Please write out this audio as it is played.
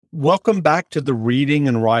Welcome back to the Reading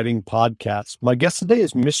and Writing Podcast. My guest today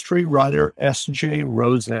is mystery writer S.J.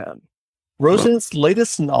 Rosen. Rosen's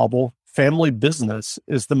latest novel, Family Business,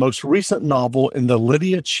 is the most recent novel in the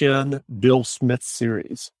Lydia Chen Bill Smith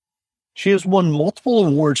series. She has won multiple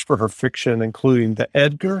awards for her fiction, including the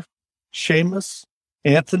Edgar, Shamus,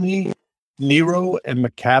 Anthony, Nero, and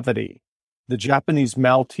Macavity, the Japanese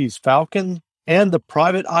Maltese Falcon, and the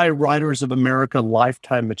Private Eye Writers of America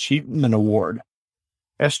Lifetime Achievement Award.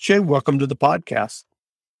 S.J., welcome to the podcast.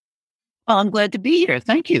 Well, I'm glad to be here.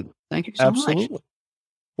 Thank you. Thank you so much.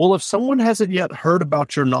 Well, if someone hasn't yet heard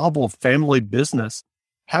about your novel, Family Business,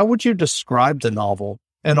 how would you describe the novel?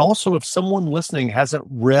 And also, if someone listening hasn't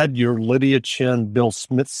read your Lydia Chen Bill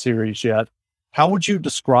Smith series yet, how would you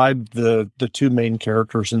describe the two main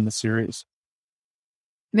characters in the series?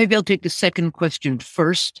 Maybe I'll take the second question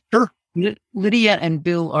first. Sure. Lydia and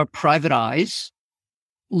Bill are private eyes.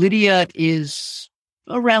 Lydia is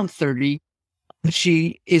around 30.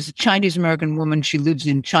 She is a Chinese-American woman. She lives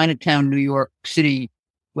in Chinatown, New York City,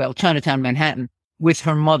 Chinatown, Manhattan, with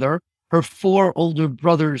her mother. Her 4 older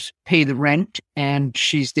brothers pay the rent, and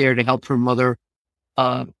she's there to help her mother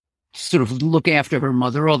sort of look after her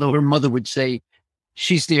mother, although her mother would say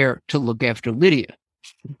she's there to look after Lydia.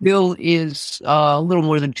 Bill is a little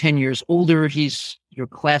more than 10 years older. He's your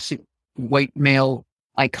classic white male,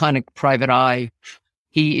 iconic private eye.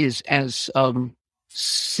 He is as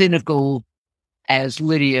cynical as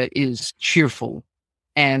Lydia is cheerful,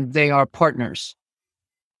 and they are partners.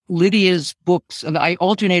 Lydia's books, and I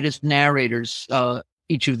alternate as narrators,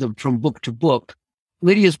 each of them from book to book.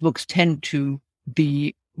 Lydia's books tend to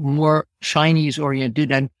be more Chinese-oriented,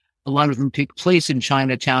 and a lot of them take place in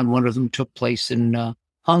Chinatown. One of them took place in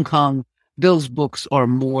Hong Kong. Bill's books are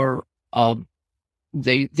more,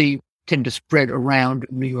 they tend to spread around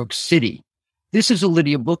New York City. This is a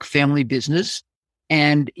Lydia book, Family Business,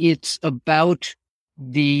 and it's about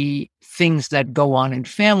the things that go on in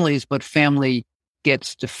families, but family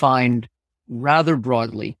gets defined rather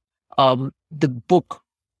broadly. The book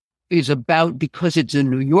is about, because it's a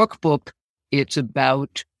New York book, it's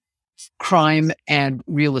about crime and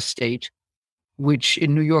real estate, which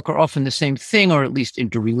in New York are often the same thing, or at least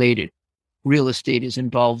interrelated. Real estate is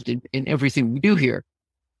involved in everything we do here.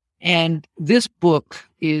 And this book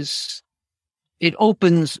it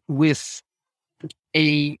opens with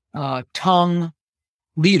a Tang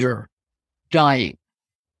leader dying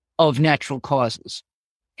of natural causes.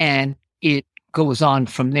 And it goes on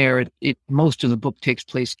from there. Most of the book takes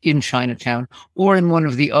place in Chinatown or in one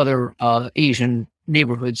of the other Asian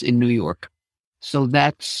neighborhoods in New York. So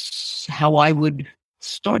that's how I would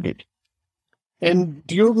start it. And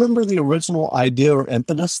do you remember the original idea or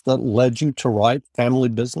impetus that led you to write Family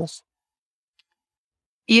Business?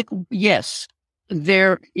 Yes.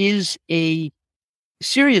 There is a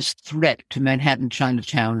serious threat to Manhattan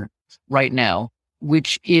Chinatown right now,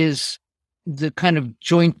 which is the kind of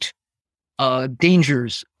joint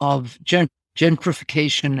dangers of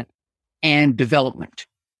gentrification and development.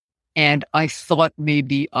 And I thought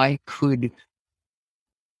maybe I could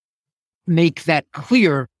make that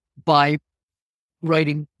clear by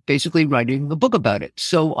basically writing a book about it.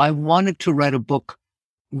 So I wanted to write a book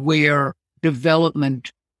where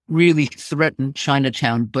development really threatened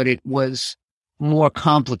Chinatown, but it was more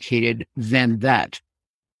complicated than that.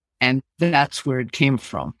 And that's where it came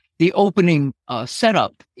from. The opening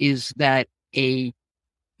setup is that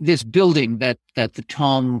this building that the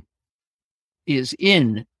Tong is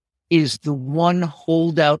in is the one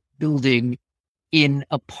holdout building in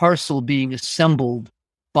a parcel being assembled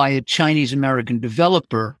by a Chinese-American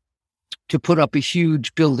developer to put up a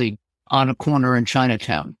huge building on a corner in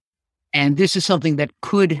Chinatown. And this is something that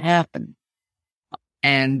could happen.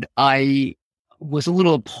 And I was a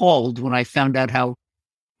little appalled when I found out how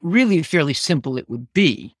really fairly simple it would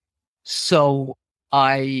be. So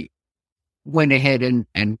I went ahead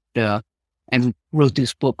and wrote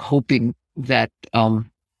this book, hoping that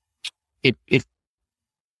it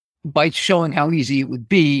by showing how easy it would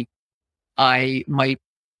be, I might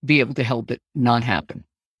be able to help it not happen.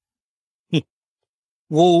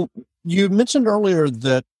 Well, you mentioned earlier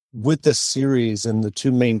that with this series and the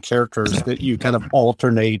two main characters that you kind of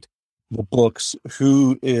alternate the books,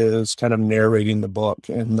 who is kind of narrating the book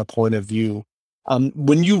and the point of view.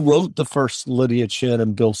 When you wrote the first Lydia Chen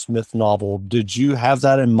and Bill Smith novel, did you have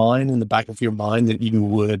that in mind, in the back of your mind, that you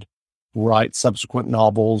would write subsequent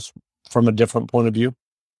novels from a different point of view?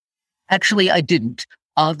 Actually, I didn't.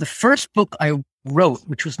 The first book I wrote,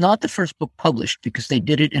 which was not the first book published because they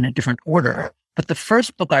did it in a different order, but the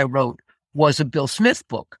first book I wrote was a Bill Smith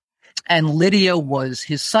book, and Lydia was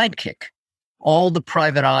his sidekick. All the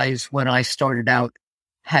private eyes when I started out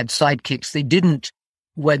had sidekicks. They didn't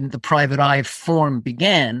when the Private Eye form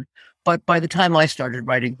began, but by the time I started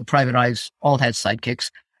writing, the Private Eyes all had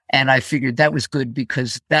sidekicks. And I figured that was good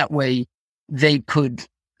because that way they could,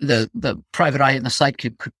 the Private Eye and the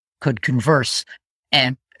sidekick could converse,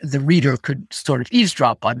 and the reader could sort of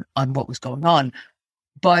eavesdrop on what was going on.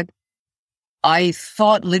 But I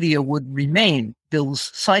thought Lydia would remain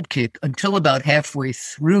Bill's sidekick until about halfway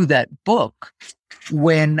through that book,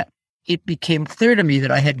 when it became clear to me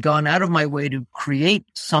that I had gone out of my way to create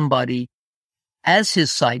somebody as his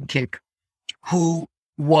sidekick who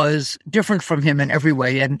was different from him in every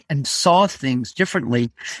way and saw things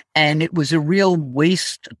differently. And it was a real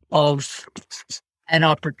waste of an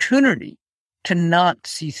opportunity to not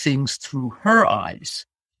see things through her eyes.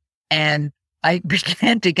 And I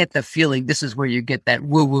began to get the feeling, this is where you get that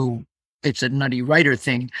woo-woo, it's a nutty writer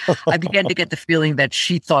thing. I began to get the feeling that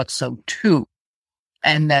she thought so too,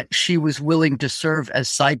 and that she was willing to serve as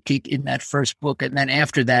sidekick in that first book. And then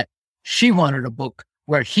after that, she wanted a book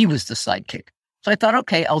where he was the sidekick. So I thought,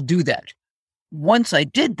 okay, I'll do that. Once I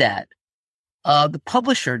did that, the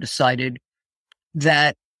publisher decided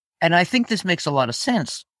that, and I think this makes a lot of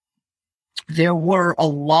sense, there were a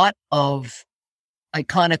lot of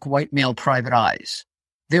iconic white male private eyes.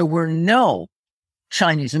 There were no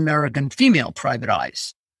Chinese American female private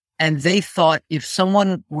eyes. And they thought if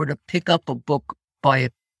someone were to pick up a book by a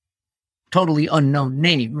totally unknown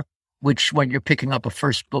name, which when you're picking up a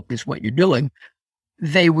first book is what you're doing,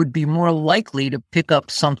 they would be more likely to pick up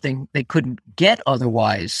something they couldn't get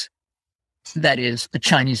otherwise, that is, a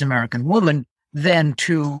Chinese American woman, than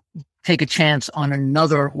to take a chance on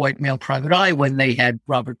another white male private eye when they had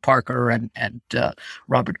Robert Parker and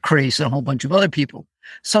Robert Crace and a whole bunch of other people.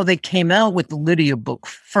 So they came out with the Lydia book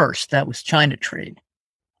first. That was China Trade.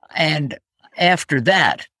 And after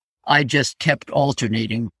that, I just kept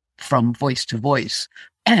alternating from voice to voice.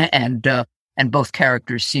 And both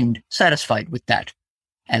characters seemed satisfied with that,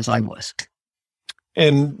 as I was.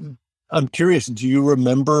 And I'm curious, do you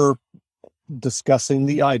remember discussing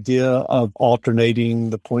the idea of alternating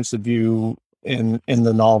the points of view in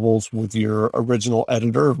the novels with your original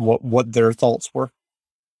editor, what their thoughts were?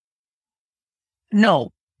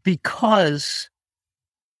 No, because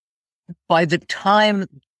by the time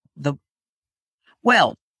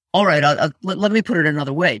all right, let me put it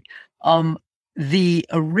another way. The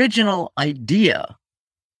original idea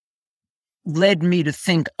led me to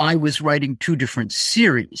think I was writing two different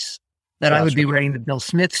series, that I would be writing the Bill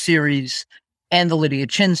Smith series and the Lydia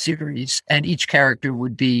Chin series, and each character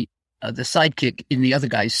would be the sidekick in the other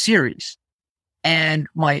guy's series. And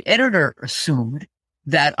my editor assumed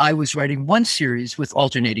that I was writing one series with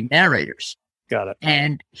alternating narrators. Got it.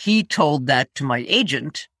 And he told that to my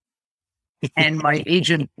agent, and my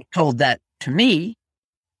agent told that to me.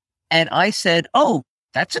 And I said, oh,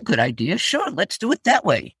 that's a good idea. Sure, let's do it that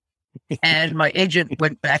way. And my agent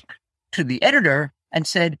went back to the editor and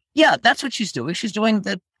said, yeah, that's what she's doing. She's doing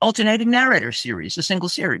the alternating narrator series, a single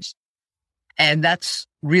series. And that's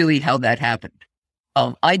really how that happened.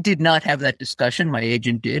 I did not have that discussion. My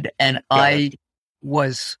agent did. And I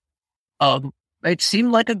was, it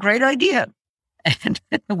seemed like a great idea, and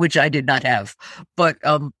which I did not have, but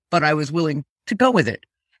I was willing to go with it.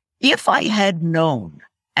 If I had known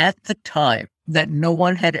at the time that no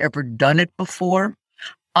one had ever done it before,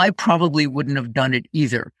 I probably wouldn't have done it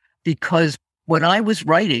either, because when I was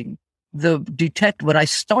writing when I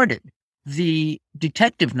started, the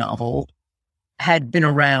detective novel had been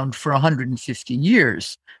around for 150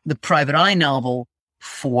 years, the Private Eye novel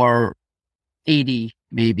for 80,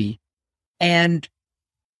 maybe. And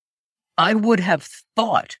I would have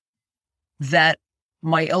thought that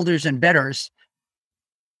my elders and betters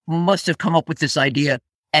must have come up with this idea,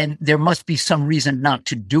 and there must be some reason not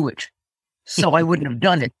to do it. So I wouldn't have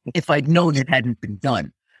done it if I'd known it hadn't been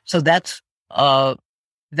done. So that's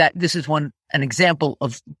that. This is an example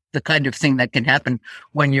of the kind of thing that can happen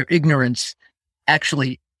when your ignorance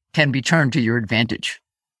actually can be turned to your advantage.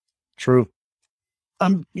 True.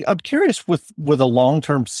 I'm curious, with a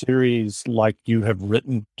long-term series like you have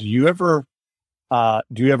written, do you ever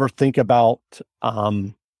think about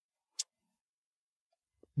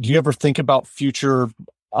future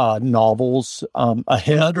novels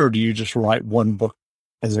ahead, or do you just write one book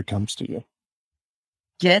as it comes to you?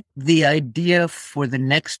 Get the idea for the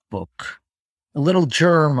next book, a little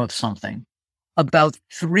germ of something, about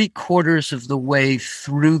 3/4 of the way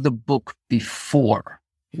through the book before.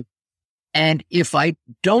 And if I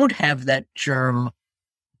don't have that germ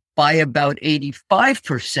by about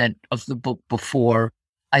 85% of the book before,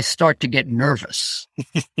 I start to get nervous.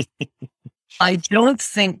 I don't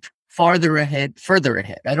think further ahead.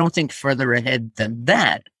 I don't think further ahead than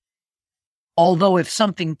that. Although if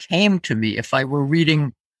something came to me, if I were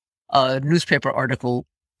reading a newspaper article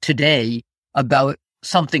today about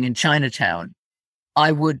something in Chinatown,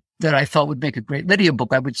 that I thought would make a great Lydia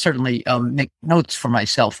book, I would certainly make notes for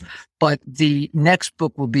myself. But the next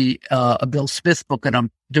book will be a Bill Smith book, and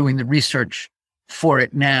I'm doing the research for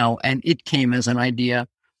it now. And it came as an idea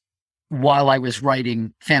while I was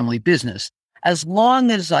writing Family Business. As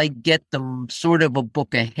long as I get them sort of a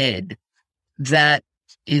book ahead, that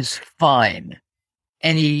is fine.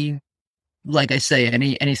 Like I say,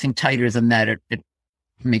 anything tighter than that, it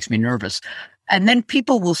makes me nervous. And then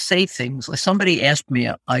people will say things. Like somebody asked me,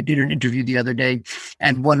 I did an interview the other day,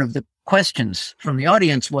 and one of the questions from the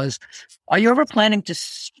audience was, are you ever planning to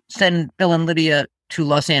send Bill and Lydia to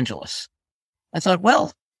Los Angeles? I thought,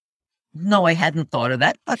 well, no, I hadn't thought of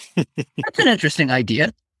that, but that's an interesting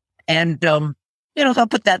idea. And, I'll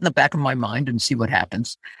put that in the back of my mind and see what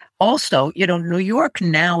happens. Also, New York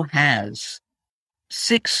now has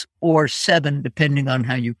 6 or 7, depending on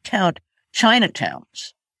how you count,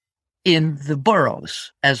 Chinatowns in the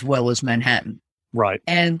boroughs as well as Manhattan. Right.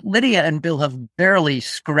 And Lydia and Bill have barely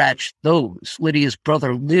scratched those.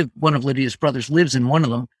 One of Lydia's brothers lives in one of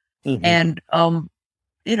them. Mm-hmm. And,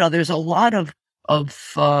 there's a lot of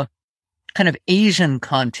kind of Asian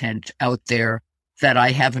content out there that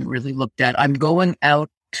I haven't really looked at. I'm going out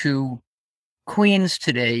to Queens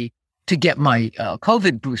today to get my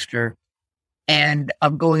COVID booster, and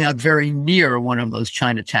I'm going out very near one of those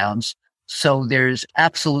Chinatowns. So there's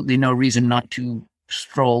absolutely no reason not to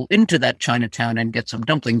stroll into that Chinatown and get some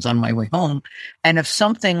dumplings on my way home. And if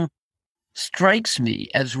something strikes me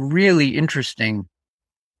as really interesting,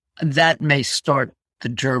 that may start the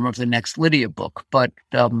germ of the next Lydia book. But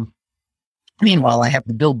meanwhile, I have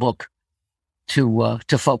the Bill book to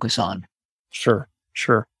focus on. Sure.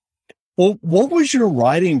 Well, what was your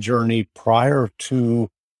writing journey prior to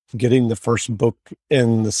getting the first book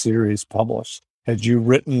in the series published? Had you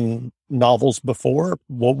written novels before?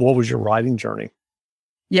 What was your writing journey?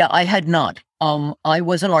 Yeah, I had not. I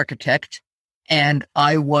was an architect, and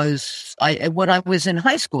when I was in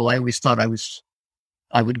high school, I always thought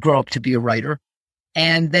I would grow up to be a writer.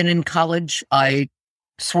 And then in college, I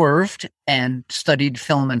swerved and studied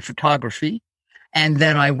film and photography. And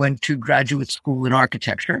then I went to graduate school in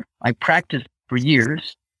architecture. I practiced for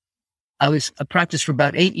years. I practiced for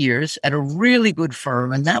about 8 years at a really good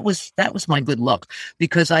firm. And that was my good luck,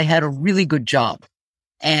 because I had a really good job.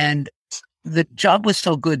 And the job was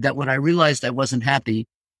so good that when I realized I wasn't happy,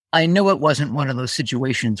 I knew it wasn't one of those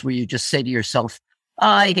situations where you just say to yourself,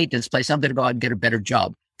 I hate this place, I'm going to go out and get a better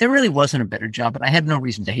job. There really wasn't a better job, and I had no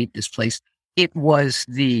reason to hate this place. It was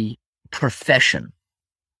the profession.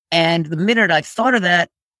 And the minute I thought of that,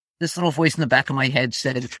 this little voice in the back of my head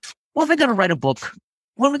said, well, if I'm going to write a book,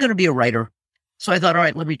 when am I going to be a writer? So I thought, all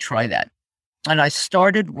right, let me try that. And I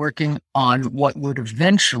started working on what would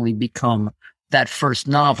eventually become that first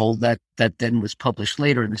novel that then was published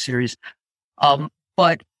later in the series.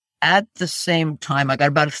 But at the same time, I got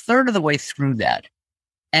about a third of the way through that.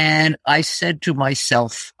 And I said to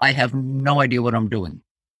myself, I have no idea what I'm doing.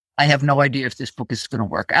 I have no idea if this book is going to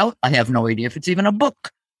work out. I have no idea if it's even a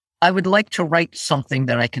book. I would like to write something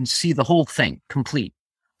that I can see the whole thing complete.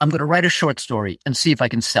 I'm going to write a short story and see if I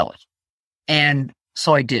can sell it. And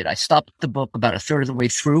so I did. I stopped the book about a third of the way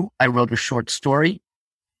through. I wrote a short story.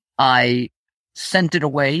 I sent it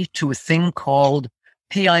away to a thing called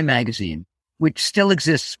PI Magazine, which still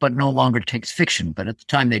exists, but no longer takes fiction. But at the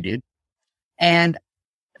time they did. And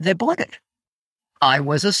they bought it. I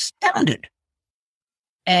was astounded.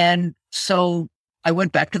 And so I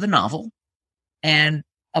went back to the novel, and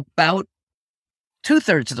about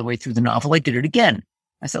 2/3 of the way through the novel, I did it again.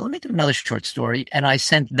 I said, let me do another short story. And I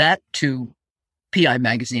sent that to PI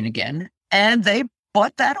Magazine again, and they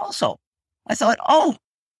bought that also. I thought, oh,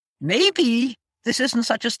 maybe this isn't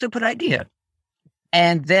such a stupid idea.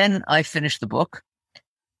 And then I finished the book,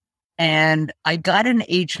 and I got an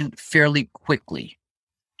agent fairly quickly,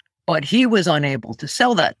 but he was unable to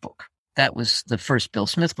sell that book. That was the first Bill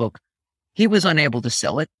Smith book. He was unable to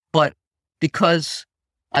sell it, but because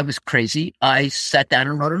I was crazy, I sat down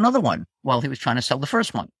and wrote another one while he was trying to sell the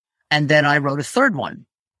first one. And then I wrote a third one.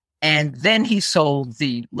 And then he sold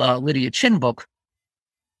the Lydia Chin book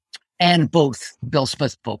and both Bill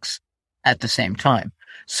Smith books at the same time.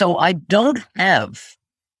 So I don't have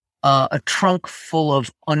a trunk full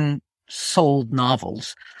of unsold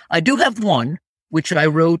novels. I do have one, which I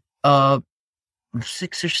wrote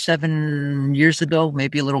 6 or 7 years ago,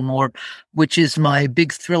 maybe a little more, which is my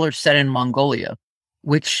big thriller set in Mongolia,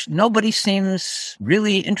 which nobody seems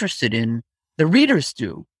really interested in. The readers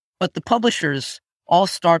do, but the publishers all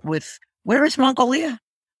start with, where is Mongolia?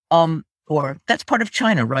 Or that's part of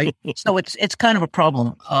China, right? So it's kind of a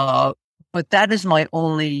problem. But that is my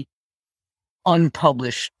only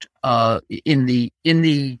unpublished in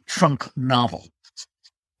the trunk novel.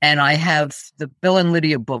 And I have the Bill and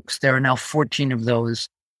Lydia books. There are now 14 of those.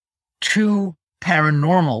 2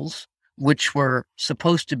 paranormals, which were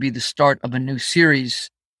supposed to be the start of a new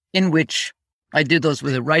series, in which I did those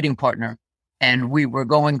with a writing partner. And we were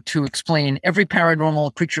going to explain every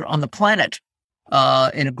paranormal creature on the planet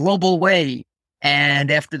in a global way.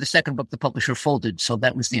 And after the second book, the publisher folded. So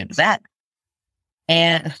that was the end of that.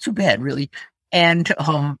 And too bad, really. And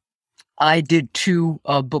I did 2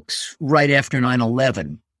 books right after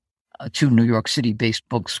 9/11. 2 New York City-based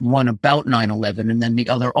books, one about 9/11, and then the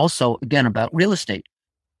other also, again, about real estate.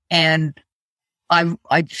 And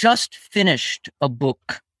I just finished a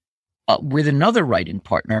book with another writing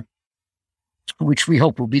partner, which we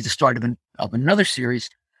hope will be the start of another series,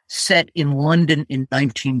 set in London in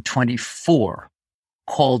 1924,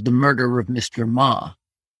 called The Murder of Mr. Ma,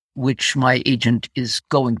 which my agent is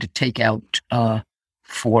going to take out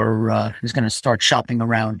who's going to start shopping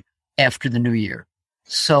around after the new year.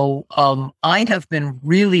 So I have been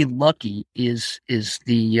really lucky is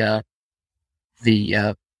the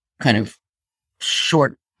kind of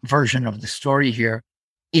short version of the story here,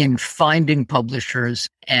 in finding publishers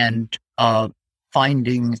and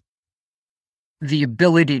finding the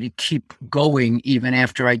ability to keep going even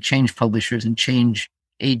after I change publishers and change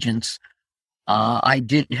agents. I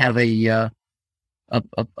did have a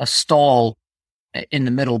stall in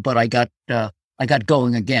the middle, but I got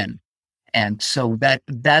going again. And so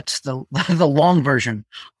that's the long version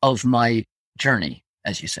of my journey,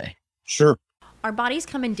 as you say. Sure. Our bodies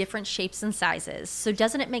come in different shapes and sizes, so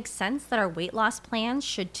doesn't it make sense that our weight loss plans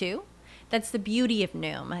should too? That's the beauty of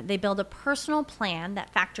Noom. They build a personal plan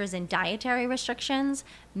that factors in dietary restrictions,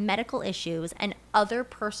 medical issues, and other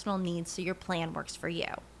personal needs so your plan works for you.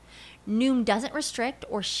 Noom doesn't restrict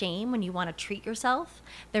or shame when you want to treat yourself.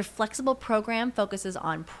 Their flexible program focuses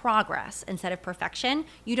on progress instead of perfection.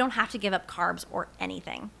 You don't have to give up carbs or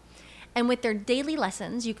anything. And with their daily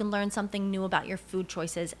lessons, you can learn something new about your food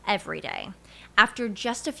choices every day. After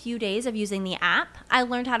just a few days of using the app, I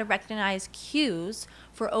learned how to recognize cues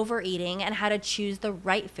for overeating and how to choose the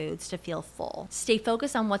right foods to feel full. Stay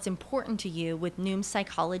focused on what's important to you with Noom's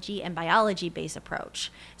psychology and biology-based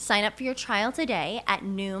approach. Sign up for your trial today at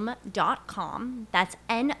Noom.com. That's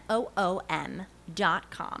Noom.com.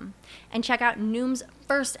 And check out Noom's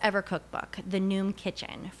first ever cookbook, The Noom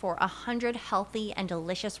Kitchen, for 100 healthy and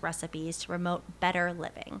delicious recipes to promote better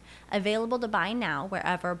living. Available to buy now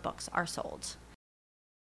wherever books are sold.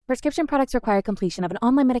 Prescription products require completion of an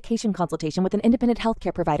online medication consultation with an independent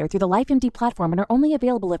healthcare provider through the LifeMD platform and are only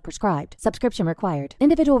available if prescribed. Subscription required.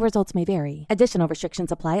 Individual results may vary. Additional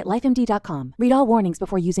restrictions apply at lifemd.com. Read all warnings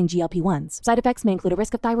before using GLP-1s. Side effects may include a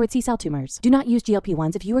risk of thyroid C-cell tumors. Do not use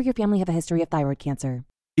GLP-1s if you or your family have a history of thyroid cancer.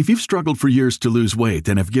 If you've struggled for years to lose weight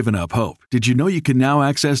and have given up hope, did you know you can now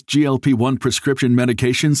access GLP-1 prescription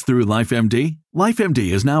medications through LifeMD?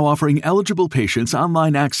 LifeMD is now offering eligible patients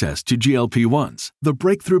online access to GLP-1s, the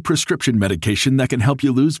breakthrough prescription medication that can help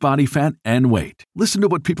you lose body fat and weight. Listen to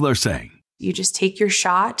what people are saying. You just take your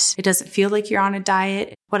shot. It doesn't feel like you're on a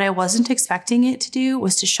diet. What I wasn't expecting it to do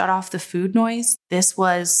was to shut off the food noise. This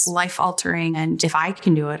was life-altering, and if I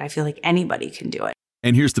can do it, I feel like anybody can do it.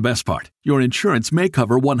 And here's the best part. Your insurance may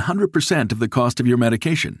cover 100% of the cost of your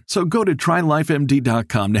medication. So go to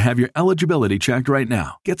TryLifeMD.com to have your eligibility checked right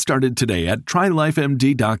now. Get started today at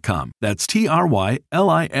TryLifeMD.com. That's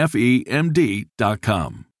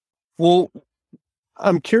TryLifeMD.com. Well,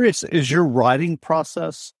 I'm curious, is your writing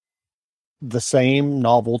process the same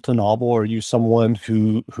novel to novel? Or are you someone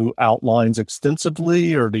who outlines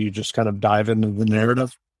extensively, or do you just kind of dive into the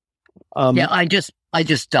narrative? Yeah, I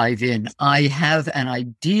just dive in. I have an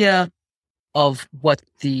idea of what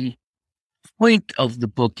the point of the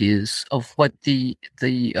book is, of what the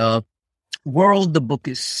world the book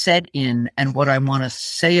is set in, and what I want to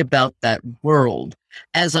say about that world,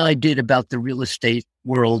 as I did about the real estate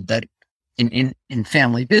world that in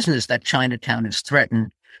family business, that Chinatown is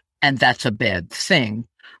threatened, and that's a bad thing.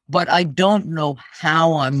 But I don't know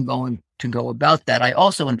how I'm going to go about that. I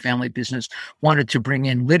also, in family business, wanted to bring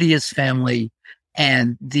in Lydia's family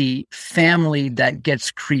and the family that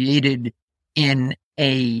gets created in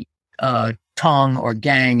a tong or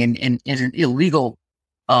gang in an illegal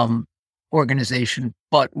organization,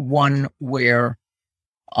 but one where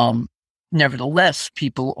nevertheless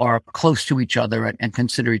people are close to each other and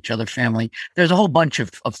consider each other family. There's a whole bunch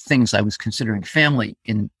of things I was considering family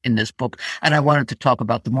in this book, and I wanted to talk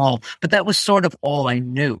about them all, but that was sort of all I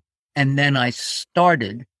knew. and then I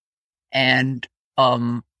started, and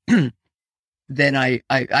then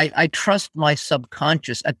I trust my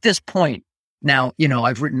subconscious at this point. Now,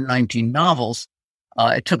 I've written 19 novels.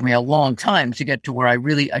 It took me a long time to get to where I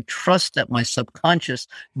trust that my subconscious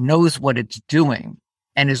knows what it's doing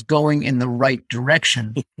and is going in the right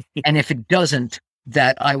direction. And if it doesn't,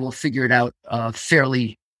 that I will figure it out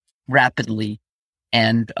fairly rapidly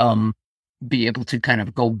and be able to kind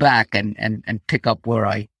of go back and pick up where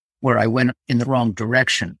I went in the wrong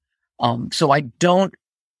direction. So I don't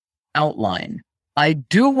outline. I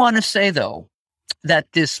do want to say, though, that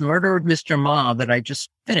this Murder of Mr. Ma that I just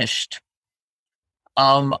finished,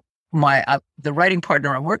 the writing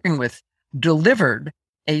partner I'm working with delivered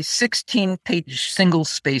a 16-page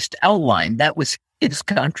single-spaced outline. That was his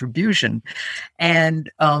contribution. And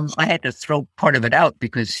I had to throw part of it out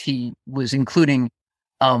because he was including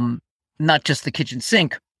not just the kitchen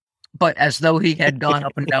sink, but as though he had gone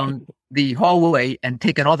up and down the hallway and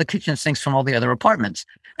taken all the kitchen sinks from all the other apartments,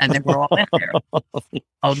 and they were all in there.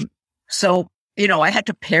 So, I had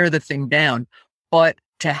to pare the thing down, but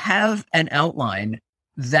to have an outline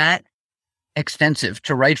that extensive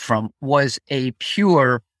to write from was a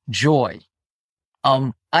pure joy.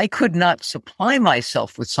 I could not supply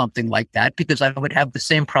myself with something like that because I would have the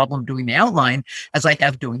same problem doing the outline as I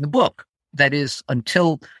have doing the book. That is,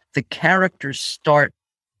 until the characters start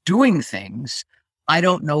doing things, I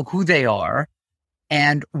don't know who they are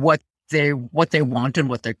and what they want and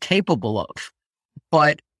what they're capable of.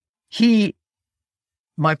 But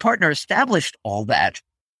my partner established all that,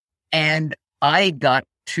 and I got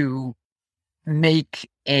to make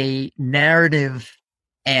a narrative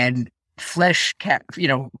and flesh,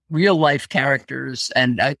 real life characters.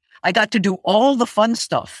 And I got to do all the fun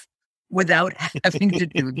stuff without having to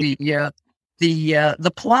do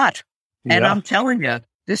the plot. And I'm telling you,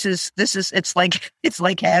 it's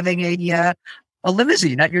like having a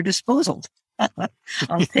limousine at your disposal.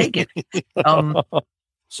 I'll take it.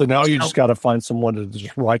 So now you just got to find someone to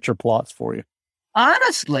just write your plots for you.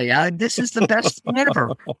 Honestly, this is the best thing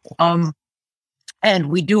ever.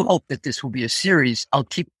 And we do hope that this will be a series. I'll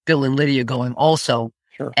keep Bill and Lydia going also.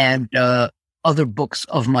 Sure. And other books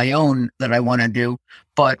of my own that I want to do.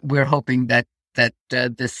 But we're hoping that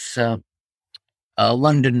this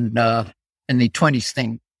London in the 20s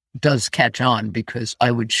thing does catch on, because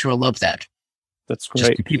I would sure love that. That's great.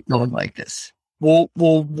 Just to keep going like this. Well,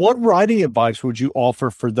 what writing advice would you offer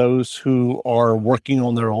for those who are working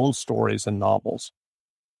on their own stories and novels?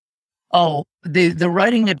 Oh, the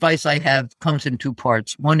writing advice I have comes in two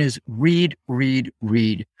parts. One is read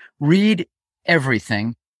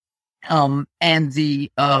everything. And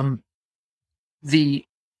the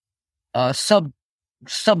sub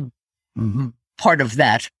part of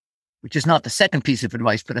that, which is not the second piece of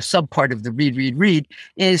advice, but a sub part of the read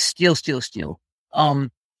is steal.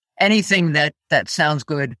 Anything that sounds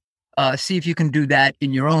good, see if you can do that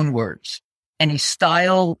in your own words. Any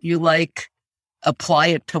style you like, apply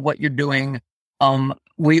it to what you're doing.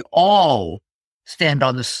 We all stand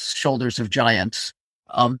on the shoulders of giants.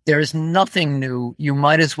 There is nothing new. You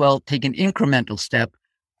might as well take an incremental step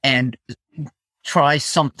and try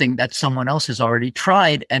something that someone else has already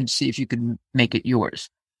tried and see if you can make it yours.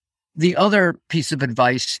 The other piece of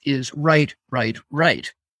advice is write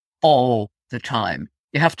all the time.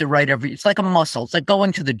 You have to write it's like a muscle. It's like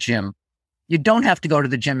going to the gym. You don't have to go to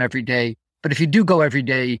the gym every day, but if you do go every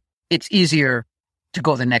day, it's easier to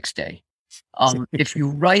go the next day. If you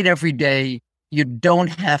write every day, you don't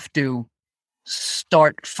have to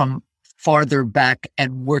start from farther back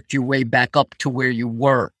and work your way back up to where you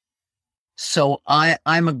were. So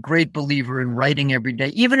I'm a great believer in writing every day,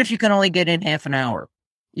 even if you can only get in half an hour,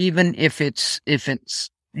 even if it's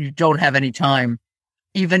you don't have any time,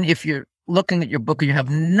 even if you're looking at your book and you have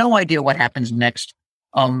no idea what happens next.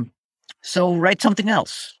 So write something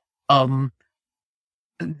else.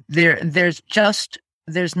 There's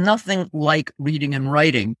nothing like reading and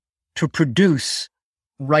writing to produce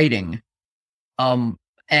writing.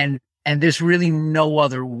 And there's really no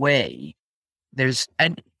other way.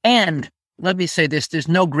 And let me say this, there's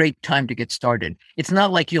no great time to get started. It's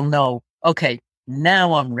not like you'll know, okay,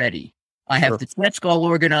 now I'm ready. I have the desk all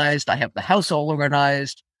organized. I have the house all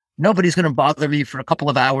organized. Nobody's going to bother me for a couple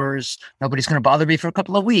of hours. Nobody's going to bother me for a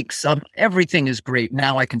couple of weeks. Everything is great.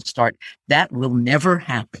 Now I can start. That will never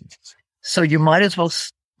happen. So you might as well,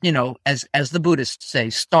 as the Buddhists say,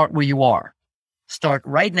 start where you are. Start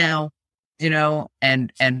right now,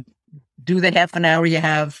 and do the half an hour you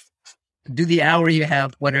have, do the hour you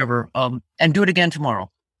have, whatever, and do it again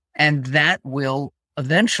tomorrow. And that will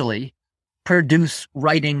eventually produce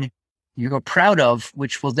writing you're proud of,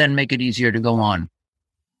 which will then make it easier to go on.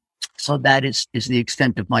 So that is the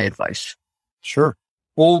extent of my advice. Sure.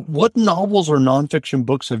 Well, what novels or nonfiction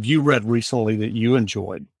books have you read recently that you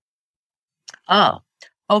enjoyed?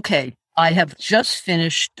 Okay. I have just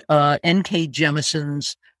finished N.K.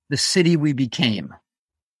 Jemisin's The City We Became,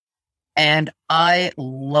 and I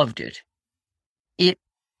loved it.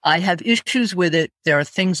 I have issues with it. There are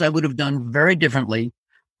things I would have done very differently,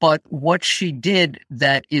 but what she did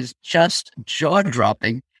that is just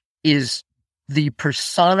jaw-dropping is the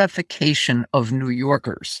personification of New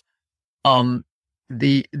Yorkers, the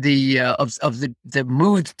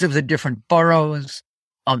moods of the different boroughs.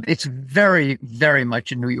 It's very, very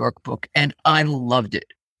much a New York book, and I loved it.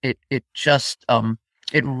 It just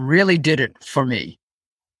it really did it for me.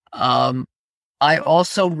 I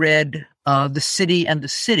also read The City and the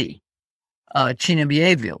City, China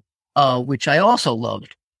Miéville, which I also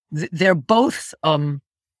loved. They're both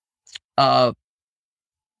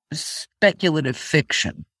speculative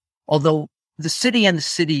fiction, although The City and the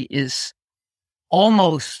City is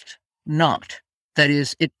almost not. That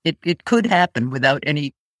is, it could happen without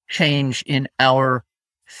any change in our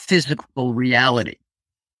physical reality.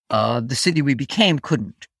 The City We Became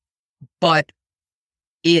couldn't, but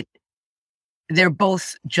they're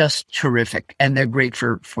both just terrific, and they're great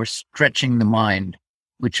for stretching the mind,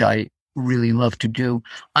 which I really love to do.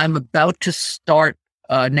 I'm about to start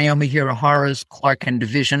Naomi Hirahara's Clark and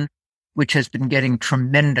Division, which has been getting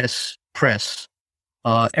tremendous press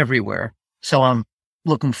everywhere. So I'm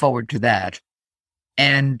looking forward to that.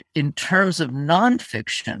 And in terms of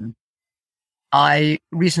nonfiction, I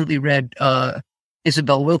recently read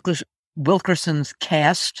Isabel Wilkerson's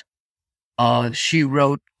Caste. She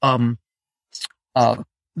wrote The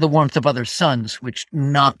Warmth of Other Suns, which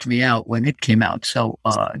knocked me out when it came out. So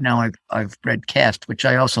now I've read Caste, which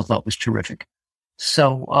I also thought was terrific.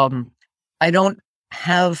 So I don't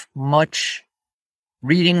have much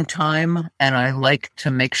reading time, and I like to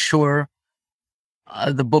make sure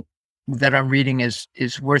the book that I'm reading is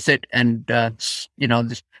worth it. And this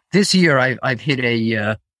year I've hit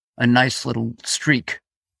a nice little streak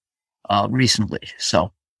recently.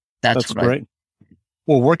 So that's great.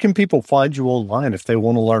 Well, where can people find you online if they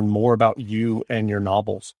want to learn more about you and your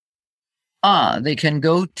novels? They can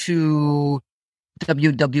go to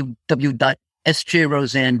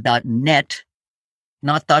www.sjroseanne.net,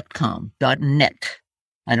 not .com, .net.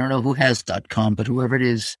 I don't know who has .com, but whoever it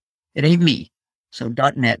is, it ain't me. So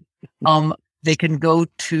 .net. They can go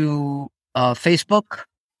to Facebook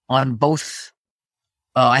on both.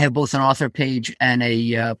 I have both an author page and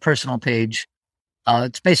a personal page.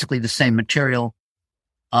 It's basically the same material.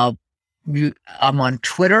 I'm on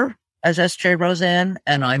Twitter as S.J. Roseanne,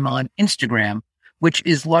 and I'm on Instagram, which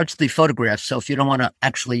is largely photographs. So if you don't want to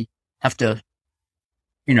actually have to,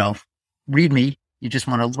 read me, you just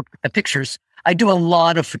want to look at pictures. I do a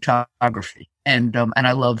lot of photography, and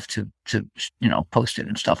I love to post it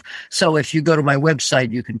and stuff. So if you go to my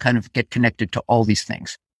website, you can kind of get connected to all these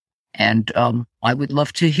things. And I would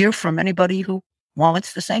love to hear from anybody who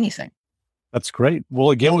wants to say anything. That's great.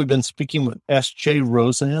 Well, again, we've been speaking with S.J.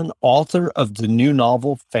 Roseanne, author of the new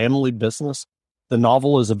novel, Family Business. The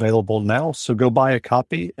novel is available now, so go buy a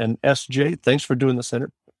copy. And S.J., thanks for doing this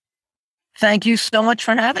interview. Thank you so much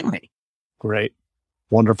for having me. Great.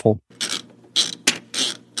 Wonderful.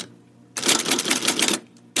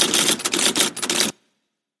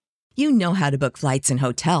 You know how to book flights and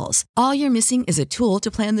hotels. All you're missing is a tool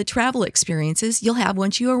to plan the travel experiences you'll have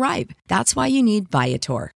once you arrive. That's why you need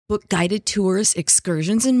Viator. Book guided tours,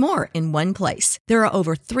 excursions, and more in one place. There are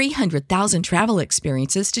over 300,000 travel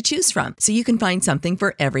experiences to choose from, so you can find something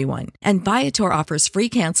for everyone. And Viator offers free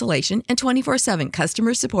cancellation and 24/7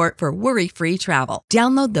 customer support for worry-free travel.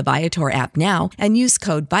 Download the Viator app now and use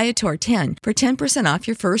code Viator10 for 10% off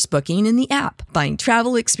your first booking in the app. Find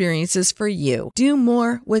travel experiences for you. Do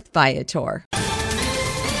more with Viator.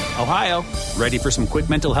 Ohio, ready for some quick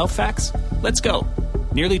mental health facts? Let's go.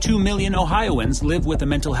 Nearly 2 million Ohioans live with a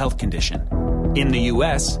mental health condition. In the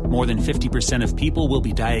U.S., more than 50% of people will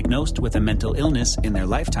be diagnosed with a mental illness in their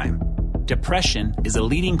lifetime. Depression is a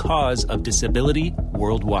leading cause of disability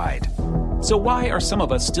worldwide. So why are some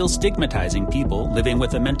of us still stigmatizing people living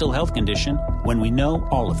with a mental health condition when we know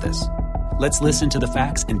all of this? Let's listen to the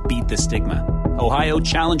facts and beat the stigma. Ohio,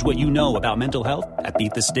 challenge what you know about mental health at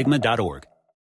beatthestigma.org.